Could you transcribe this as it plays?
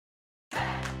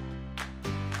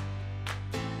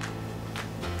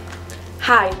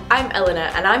Hi, I'm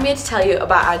Eleanor and I'm here to tell you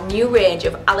about our new range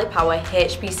of Alu-Power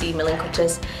HPC milling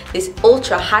cutters. This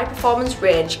ultra high performance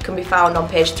range can be found on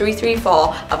page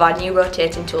 334 of our new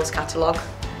rotating tools catalogue.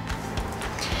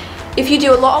 If you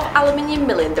do a lot of aluminium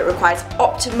milling that requires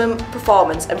optimum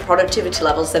performance and productivity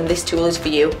levels, then this tool is for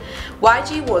you.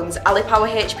 YG1's Alu-Power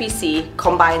HPC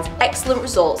combines excellent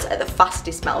results at the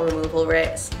fastest metal removal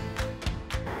rates.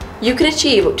 You can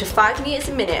achieve up to 5 meters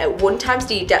a minute at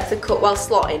 1x depth of cut while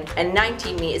slotting and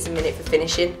 19 meters a minute for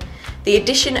finishing. The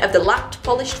addition of the lapped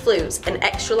polished flutes and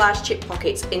extra large chip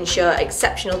pockets ensure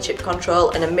exceptional chip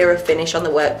control and a mirror finish on the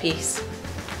workpiece.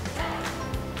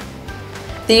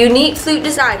 The unique flute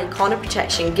design and corner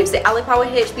protection gives the Alu-Power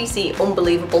HPC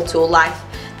unbelievable tool life.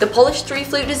 The polished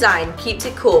 3-flute design keeps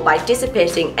it cool by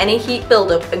dissipating any heat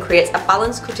buildup and creates a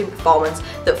balanced cutting performance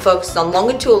that focuses on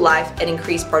longer tool life and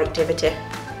increased productivity.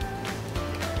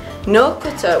 No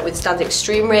cutter withstands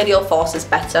extreme radial forces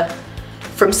better.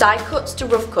 From side cuts to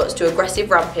rough cuts to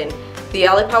aggressive ramping, the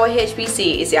Alu-Power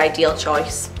HPC is the ideal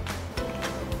choice.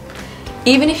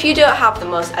 Even if you don't have the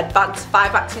most advanced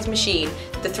 5-axis machine,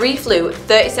 the 3-flute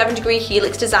 37-degree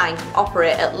helix design can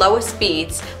operate at lower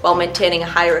speeds while maintaining a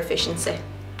higher efficiency.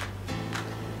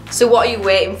 So what are you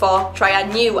waiting for? Try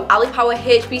our new Alu-Power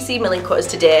HPC milling cutters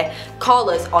today.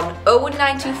 Call us on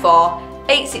 01924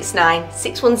 869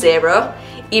 610,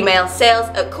 email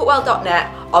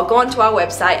sales@cutwell.net or go onto our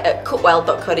website at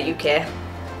cutwell.co.uk.